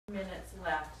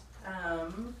left.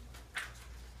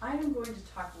 I am going to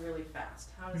talk really fast.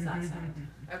 How does that sound?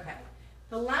 Okay.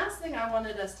 The last thing I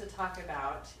wanted us to talk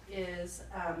about is,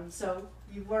 so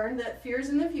you've learned that fear is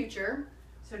in the future,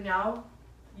 so now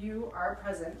you are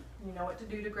present. You know what to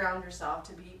do to ground yourself,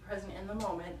 to be present in the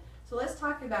moment. So let's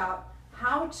talk about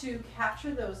how to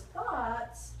capture those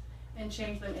thoughts and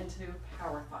change them into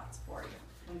power thoughts for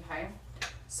you, okay?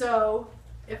 So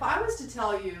if I was to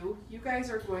tell you, you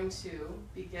guys are going to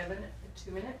be given a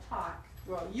 2-minute talk,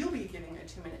 well, you'll be giving a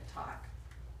 2-minute talk,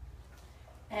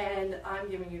 and I'm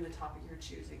giving you the topic you're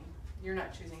choosing. You're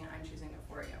not choosing it, I'm choosing it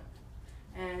for you.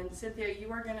 And Cynthia,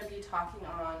 you are going to be talking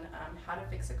on how to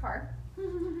fix a car.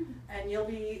 And you'll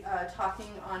be talking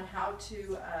on how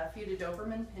to feed a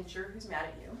Doberman pinscher who's mad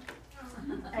at you.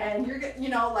 And you're, you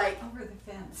know, like over the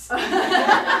fence.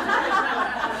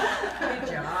 Good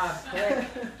job. Good.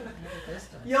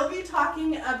 You'll be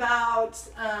talking about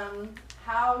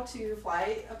how to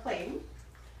fly a plane.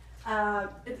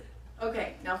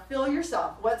 Okay, now feel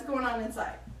yourself. What's going on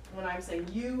inside? When I'm saying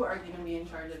you are going to be in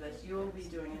charge of this, you will be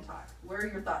doing a talk. Where are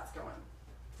your thoughts going?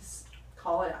 Just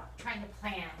call it out. Trying to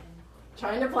plan.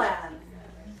 Trying to plan.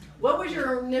 What was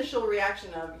your initial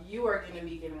reaction of you are going to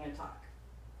be giving a talk?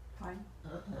 Fine.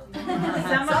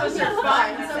 Some of us are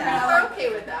fine. Some people are okay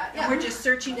with that. Yeah. We're just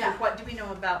searching for what do we know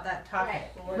about that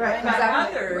topic. Right. But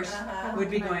Exactly. others would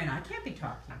be going, I can't be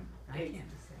talking. I can't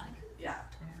say. Yeah.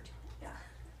 Yeah.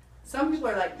 Some people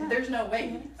are like, there's no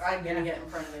way I'm going to get in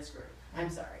front of this group. I'm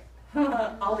sorry.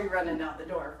 I'll be running out the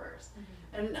door first.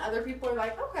 And other people are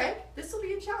like, okay, this will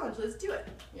be a challenge. Let's do it.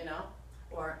 You know?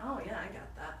 Or, oh yeah, I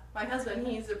got that. My husband,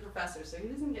 he's a professor, so he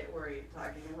doesn't get worried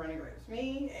talking in front of groups.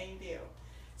 Me, I do.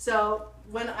 So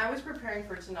when I was preparing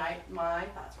for tonight, my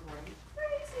thoughts were going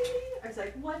crazy. I was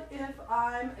like, what if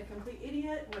I'm a complete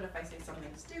idiot? What if I say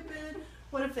something stupid?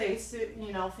 What if they,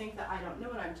 you know, think that I don't know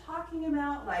what I'm talking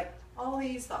about? Like all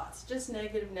these thoughts, just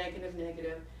negative, negative,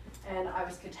 negative. And I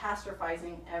was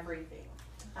catastrophizing everything.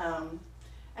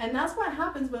 And that's what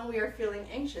happens when we are feeling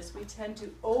anxious. We tend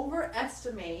to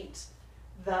overestimate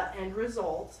the end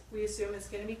result. We assume it's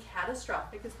going to be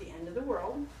catastrophic. It's the end of the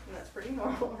world, and that's pretty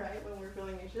normal, right, when we're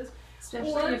feeling anxious.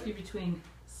 Especially if you're between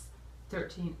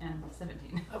 13 and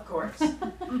 17. Of course. And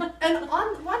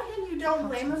on one hand, you don't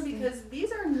blame them because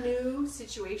these are new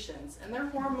situations, and their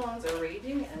hormones are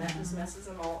raging, and that just messes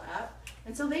them all up.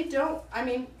 And so they don't, I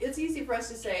mean, it's easy for us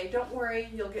to say, don't worry,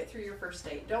 you'll get through your first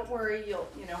date. Don't worry, you'll,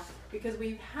 you know, because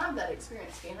we have that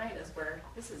experience behind us where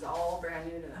this is all brand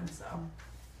new to them, so,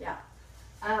 yeah.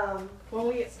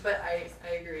 But I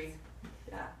agree,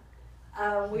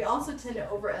 yeah. We also tend to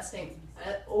overestimate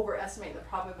the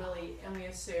probability, and we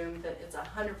assume that it's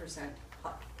 100%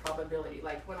 probability.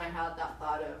 Like when I had that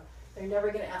thought of, they're never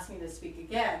going to ask me to speak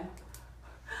again,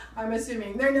 I'm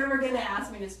assuming they're never going to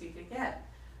ask me to speak again,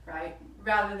 right?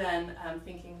 Rather than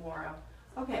thinking more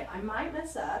of, okay, I might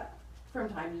mess up from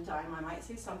time to time, I might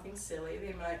say something silly,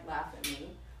 they might laugh at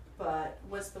me, but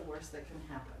what's the worst that can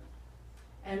happen?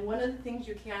 And one of the things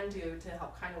you can do to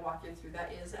help kind of walk you through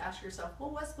that is ask yourself,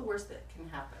 well, what's the worst that can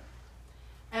happen?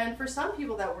 And for some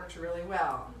people that works really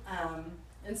well,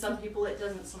 and some people it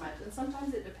doesn't so much. And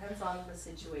sometimes it depends on the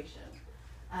situation.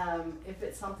 If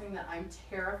it's something that I'm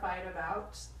terrified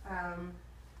about,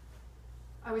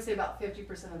 I would say about 50%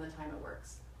 of the time it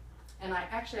works. And I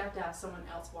actually have to have someone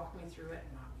else walk me through it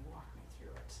and not me walk me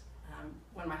through it.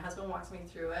 When my husband walks me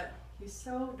through it, he's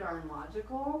so darn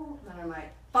logical that I'm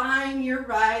like, fine, you're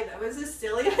right, that was a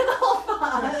silly little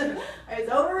thought. I was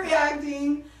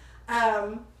overreacting.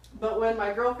 But when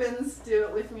my girlfriends do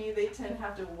it with me, they tend to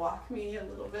have to walk me a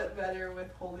little bit better with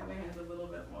holding my hand a little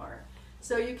bit more.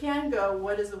 So you can go,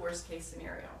 what is the worst case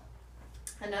scenario?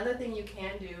 Another thing you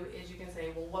can do is you can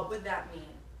say, well, what would that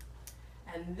mean?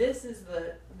 And this is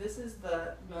the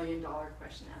 $1 million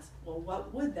question asked. Well,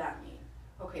 what would that mean?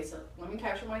 Okay, so let me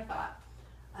capture my thought.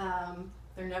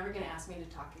 They're never going to ask me to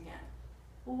talk again.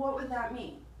 Well, what would that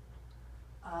mean?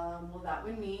 Well, that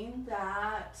would mean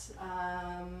that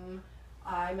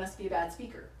I must be a bad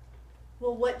speaker.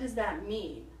 Well, what does that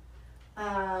mean?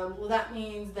 Well, that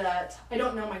means that I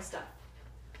don't know my stuff.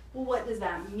 Well, what does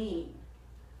that mean?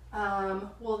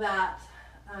 Well, that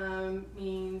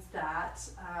means that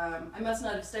I must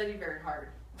not have studied very hard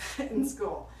in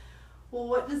school. Well,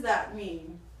 what does that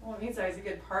mean? Well, it means I was a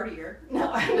good partier.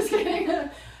 No, I'm just kidding.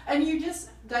 And you just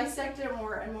dissect it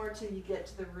more and more till you get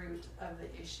to the root of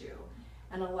the issue.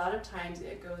 And a lot of times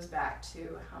it goes back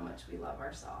to how much we love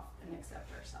ourselves and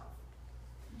accept ourselves.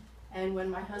 And when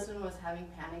my husband was having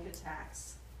panic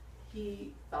attacks,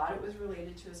 he thought it was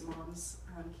related to his mom's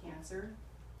cancer.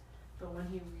 But when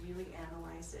he really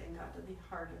analyzed it and got to the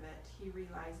heart of it, he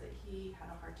realized that he had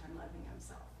a hard time loving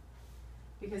himself.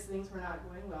 Because things were not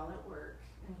going well at work,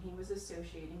 and he was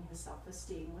associating his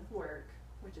self-esteem with work,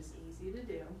 which is easy to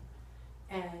do.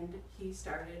 And he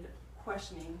started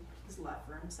questioning his love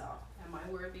for himself. Am I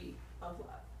worthy of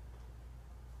love?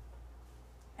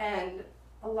 And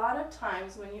a lot of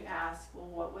times when you ask, well,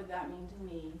 what would that mean to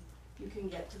me? You can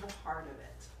get to the heart of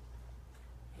it.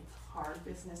 It's hard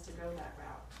business to go that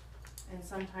route. And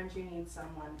sometimes you need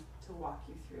someone to walk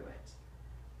you through it.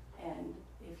 And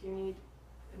if you need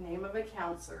the name of a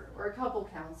counselor or a couple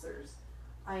counselors,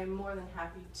 I am more than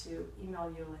happy to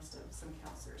email you a list of some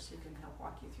counselors who can help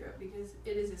walk you through it, because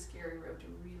it is a scary road to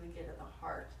really get at the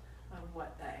heart of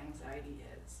what that anxiety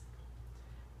is.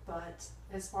 But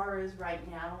as far as right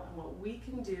now and what we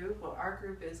can do, what our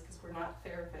group is, because we're not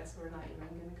therapists, we're not even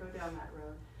going to go down that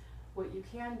road, what you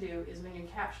can do is when you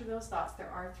capture those thoughts, there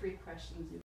are 3 questions you